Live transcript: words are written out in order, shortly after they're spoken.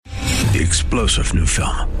The explosive new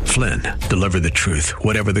film, Flynn, deliver the truth,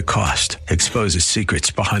 whatever the cost, exposes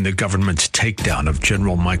secrets behind the government's takedown of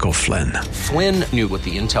General Michael Flynn. Flynn knew what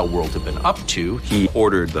the intel world had been up to. He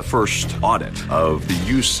ordered the first audit of the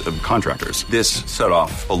use of contractors. This set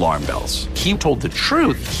off alarm bells. He told the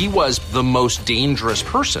truth. He was the most dangerous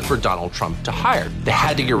person for Donald Trump to hire. They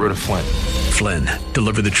had to get rid of Flynn. Flynn,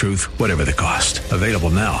 deliver the truth, whatever the cost. Available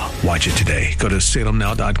now. Watch it today. Go to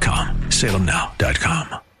salemnow.com.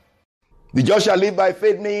 salemnow.com. The just shall live by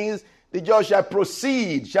faith means the just shall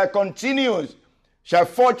proceed, shall continue, shall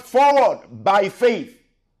forge forward by faith.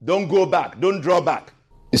 Don't go back. Don't draw back.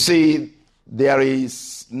 You see, there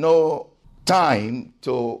is no time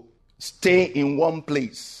to stay in one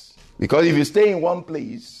place. Because if you stay in one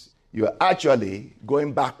place, you are actually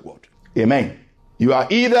going backward. Amen. You are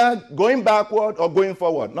either going backward or going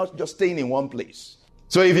forward, not just staying in one place.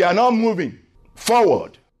 So if you are not moving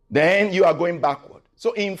forward, then you are going backward.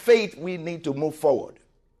 So in faith, we need to move forward.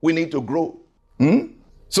 We need to grow.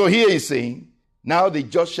 So here he's saying, now the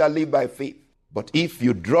just shall live by faith. But if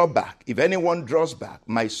you draw back, if anyone draws back,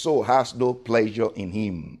 my soul has no pleasure in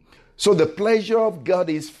him. So the pleasure of God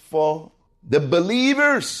is for the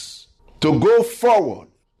believers to go forward,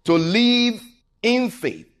 to live in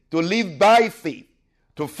faith, to live by faith,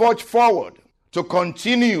 to forge forward, to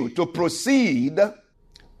continue, to proceed,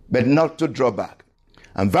 but not to draw back.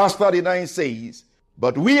 And verse 39 says,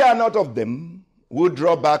 but we are not of them who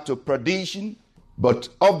draw back to perdition, but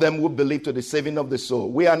of them who believe to the saving of the soul.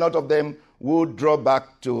 We are not of them who draw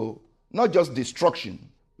back to not just destruction,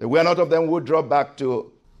 but we are not of them who draw back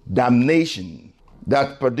to damnation.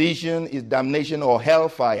 That perdition is damnation or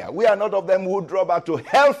hellfire. We are not of them who draw back to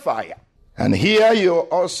hellfire. And here you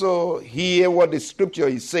also hear what the scripture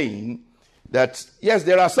is saying, that yes,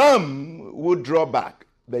 there are some who draw back,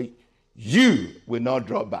 but you will not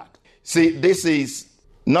draw back. See, this is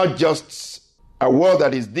not just a word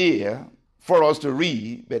that is there for us to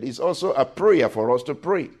read, but it's also a prayer for us to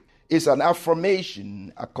pray. It's an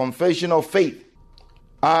affirmation, a confession of faith.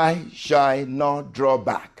 I shall not draw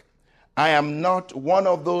back. I am not one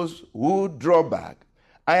of those who draw back.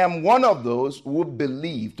 I am one of those who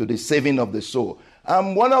believe to the saving of the soul.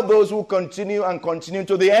 I'm one of those who continue and continue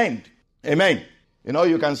to the end. Amen. You know,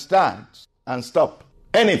 you can start and stop.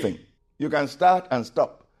 Anything. You can start and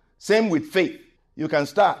stop. Same with faith. You can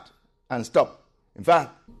start and stop. In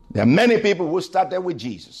fact, there are many people who started with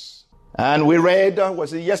Jesus. And we read,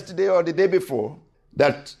 was it yesterday or the day before,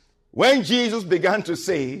 that when Jesus began to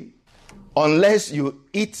say, unless you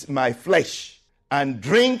eat my flesh and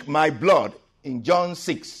drink my blood, in John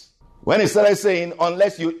 6, when he started saying,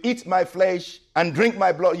 unless you eat my flesh and drink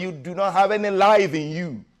my blood, you do not have any life in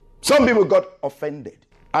you. Some people got offended.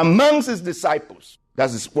 Amongst his disciples,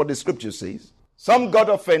 that is what the scripture says, some got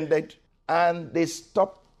offended and they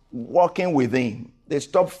stopped walking with him. They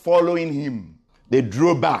stopped following him. They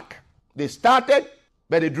drew back. They started,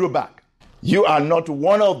 but they drew back. You are not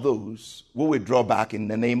one of those who will draw back in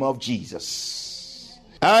the name of Jesus.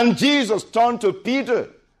 And Jesus turned to Peter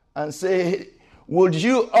and said, would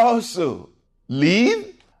you also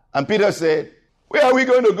leave? And Peter said, where are we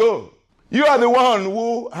going to go? You are the one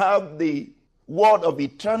who have the word of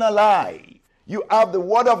eternal life. You have the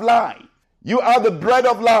word of life. You are the bread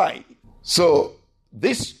of life. So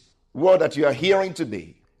this word that you are hearing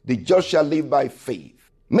today, the just shall live by faith.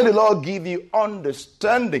 May the Lord give you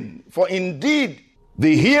understanding. For indeed,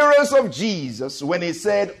 the hearers of Jesus, when he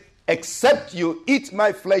said, except you eat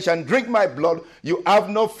my flesh and drink my blood, you have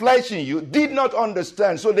no flesh in you, did not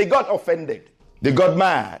understand. So they got offended. They got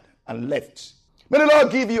mad and left. May the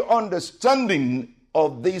Lord give you understanding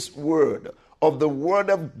of this word, of the word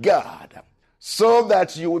of God, so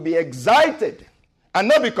that you will be excited and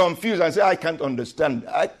not be confused and say, I can't understand.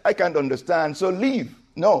 I can't understand, so leave.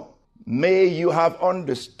 No. May you have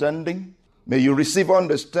understanding. May you receive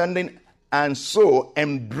understanding and so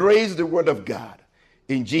embrace the word of God.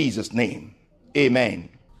 In Jesus' name, amen.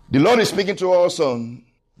 The Lord is speaking to us on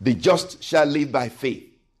the just shall live by faith.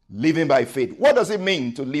 Living by faith. What does it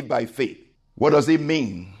mean to live by faith? What does it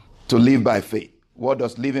mean to live by faith? What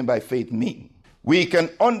does living by faith mean? We can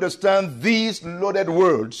understand these loaded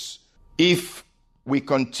words if we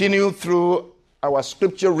continue through our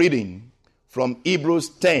scripture reading from Hebrews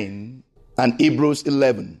 10 and Hebrews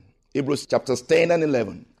 11. Hebrews chapters 10 and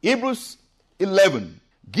 11. Hebrews 11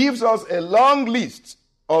 gives us a long list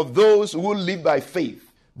of those who live by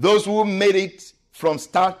faith, those who made it from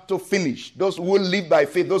start to finish, those who live by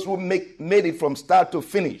faith, those who made it from start to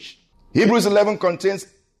finish. Hebrews 11 contains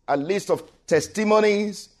a list of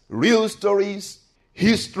testimonies, real stories,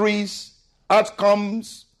 histories,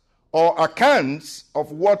 outcomes, or accounts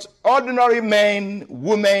of what ordinary men,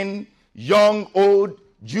 women, young, old,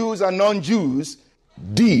 Jews and non-Jews,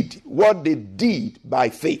 did what they did by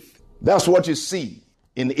faith. That's what you see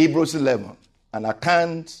in Hebrews 11, an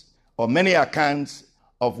account or many accounts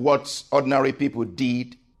of what ordinary people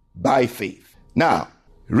did by faith. Now,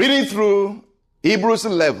 reading through Hebrews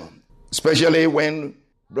 11, especially when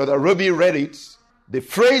Brother Ruby read it, the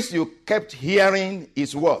phrase you kept hearing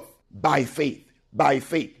is what? By faith, by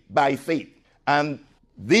faith, by faith. And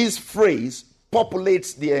this phrase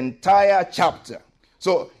populates the entire chapter.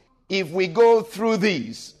 So if we go through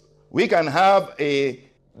these, we can have a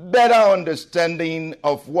better understanding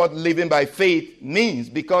of what living by faith means,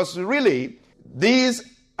 because really, these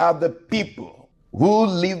are the people who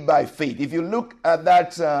live by faith. If you look at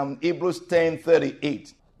that Hebrews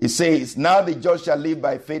 10:38, it says, now the just shall live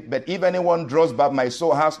by faith, but if anyone draws back, my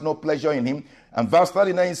soul has no pleasure in him. And verse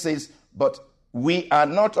 39 says, but we are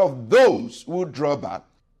not of those who draw back,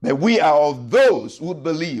 but we are of those who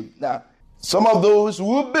believe. Now, some of those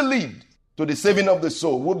who believed to the saving of the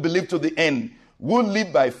soul, who believe to the end, who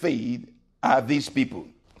live by faith, are these people.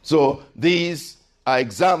 So these are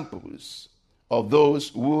examples of those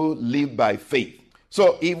who live by faith.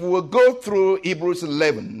 So if we go through Hebrews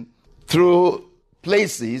 11, through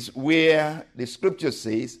places where the scripture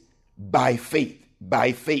says, by faith,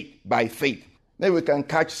 by faith, by faith, then we can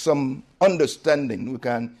catch some understanding. We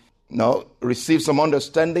can receive some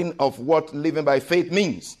understanding of what living by faith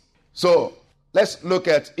means. So let's look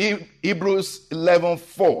at Hebrews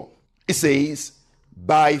 11:4. It says,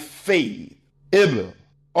 by faith, Abel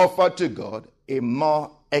offered to God a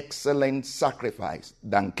more excellent sacrifice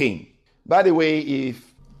than Cain. By the way,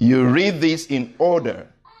 if you read this in order,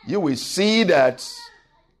 you will see that,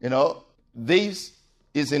 this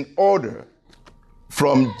is in order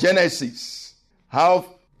from Genesis. How,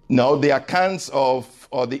 the accounts of,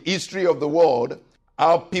 or the history of the world,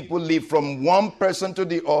 how people live from one person to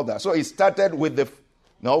the other. So it started with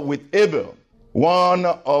with Abel, one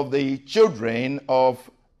of the children of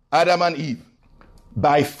Adam and Eve.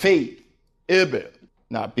 By faith, Abel.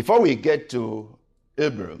 Now, before we get to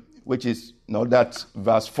Abel, which is that's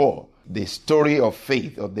verse 4, the story of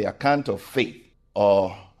faith, or the account of faith,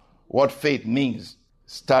 or what faith means,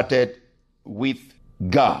 started with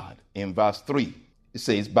God in verse 3. It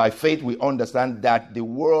says, by faith we understand that the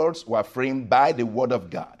worlds were framed by the word of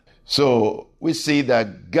God. So we see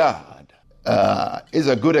that God is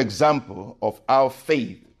a good example of how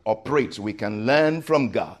faith operates. We can learn from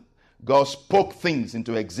God. God spoke things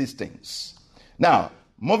into existence. Now,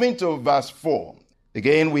 moving to verse 4,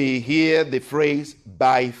 again we hear the phrase,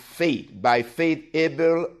 by faith. By faith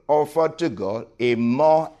Abel offered to God a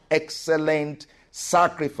more excellent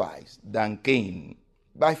sacrifice than Cain.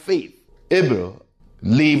 By faith, Abel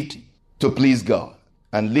lived to please God,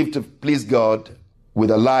 and lived to please God with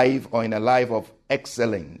a life, or in a life of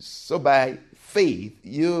excellence. So by faith,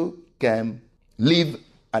 you can live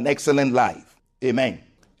an excellent life. Amen.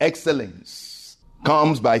 Excellence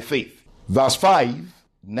comes by faith. Verse 5,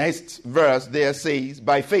 next verse there says,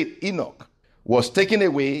 by faith Enoch was taken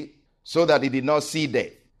away so that he did not see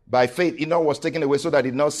death. By faith Enoch was taken away so that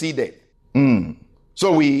he did not see death.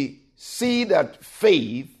 So we see that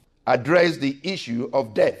faith addressed the issue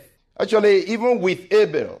of death. Actually, even with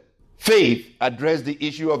Abel, faith addressed the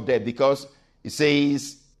issue of death, because it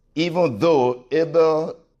says, even though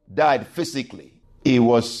Abel died physically, he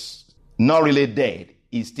was not really dead.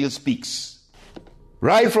 He still speaks.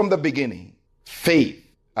 Right from the beginning, faith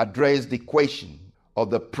addressed the question of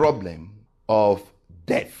the problem of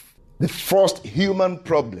death. The first human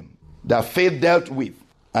problem that faith dealt with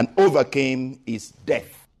and overcame is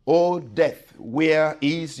death. O death, where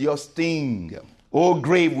is your sting? O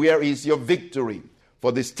grave, where is your victory?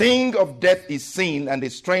 For the sting of death is sin, and the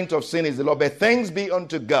strength of sin is the law. But thanks be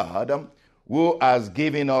unto God, who has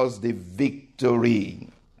given us the victory.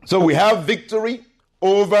 So we have victory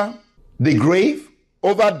over the grave,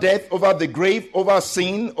 over death, over the grave, over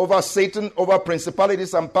sin, over Satan, over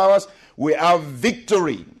principalities and powers. We have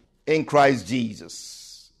victory in Christ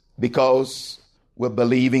Jesus, because we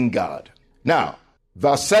believe in God. Now,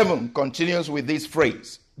 verse 7 continues with this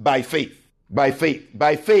phrase, by faith, by faith.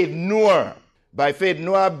 By faith, Noah,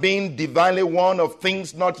 being divinely warned of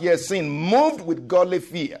things not yet seen, moved with godly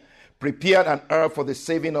fear, prepared an ark for the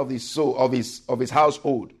saving of his soul, of his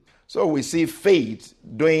household. So we see faith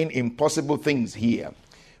doing impossible things here.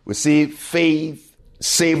 We see faith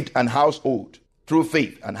saved an household through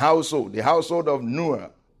faith, and household. The household of Noah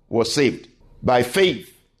was saved. By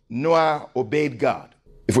faith, Noah obeyed God.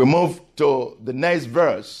 If we move to the next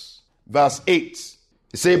verse, verse 8,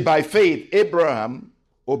 it says, by faith, Abraham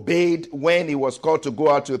obeyed when he was called to go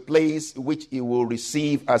out to a place which he will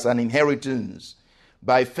receive as an inheritance.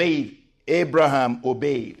 By faith, Abraham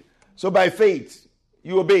obeyed. So by faith,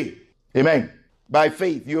 you obey. Amen. By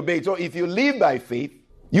faith, you obey. So if you live by faith,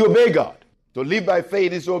 you obey God. To live by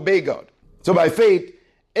faith is to obey God. So by faith,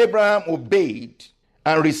 Abraham obeyed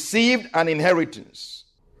and received an inheritance.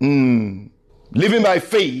 Living by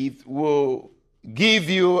faith will give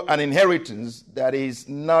you an inheritance that is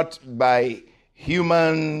not by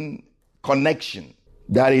human connection,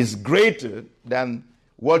 that is greater than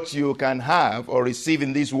what you can have or receive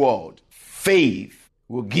in this world. Faith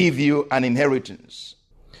will give you an inheritance.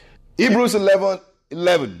 Hebrews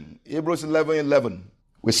 11:11.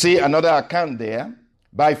 We see another account there.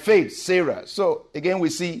 By faith, Sarah. So again, we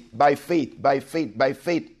see by faith.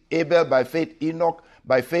 Abel, by faith, Enoch,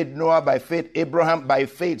 by faith, Noah, by faith, Abraham, by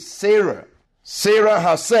faith, Sarah. Sarah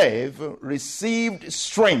herself received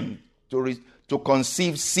strength to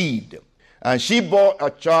conceive seed. And she bore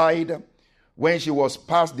a child when she was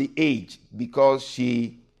past the age, because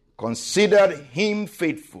she considered him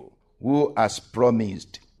faithful who has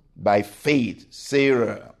promised. By faith,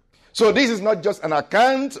 Sarah. So this is not just an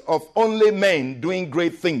account of only men doing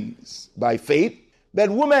great things by faith, but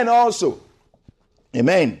women also.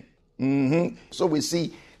 Amen. So we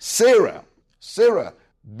see Sarah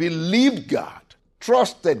believed God,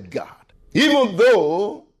 trusted God, even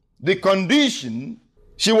though the condition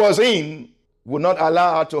she was in would not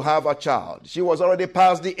allow her to have a child. She was already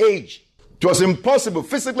past the age. It was impossible,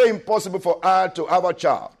 physically impossible for her to have a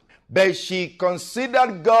child. But she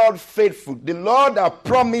considered God faithful. The Lord had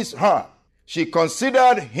promised her. She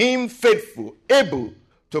considered him faithful, able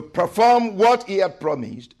to perform what he had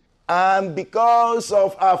promised. And because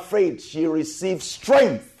of her faith, she received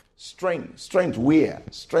strength. Strength where?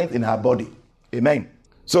 Strength in her body. Amen.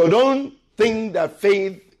 So don't think that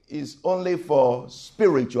faith is only for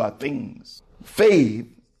spiritual things. Faith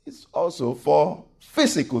is also for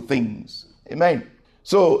physical things. Amen.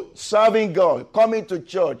 So serving God, coming to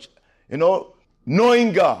church,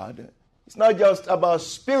 knowing God, it's not just about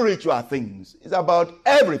spiritual things. It's about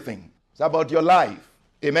everything. It's about your life.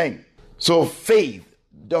 Amen. So faith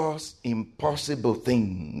does impossible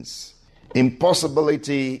things.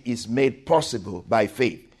 Impossibility is made possible by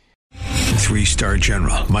faith. 3-star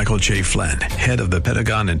General Michael J. Flynn, head of the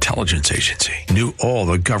Pentagon Intelligence Agency, knew all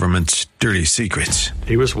the government's dirty secrets.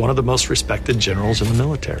 He was one of the most respected generals in the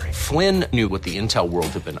military. Flynn knew what the intel world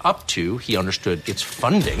had been up to. He understood its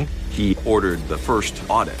funding. He ordered the first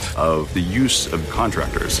audit of the use of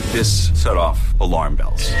contractors. This set off alarm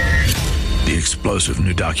bells. The explosive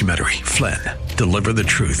new documentary, Flynn, Deliver the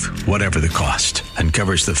Truth, Whatever the Cost,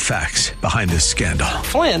 uncovers the facts behind this scandal.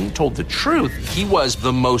 Flynn told the truth. He was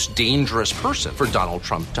the most dangerous person for Donald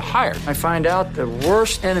Trump to hire. I find out the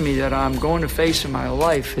worst enemy that I'm going to face in my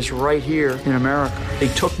life is right here in America. They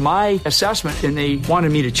took my assessment and they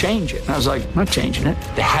wanted me to change it. And I was like, I'm not changing it.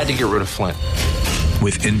 They had to get rid of Flynn.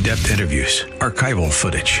 With in-depth interviews, archival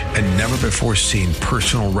footage, and never-before-seen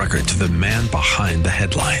personal records of the man behind the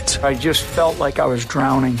headlines. I just felt like I was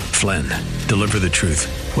drowning. Flynn, Deliver the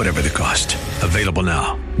Truth, Whatever the Cost. Available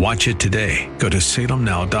now. Watch it today. Go to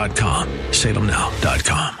salemnow.com.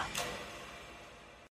 salemnow.com.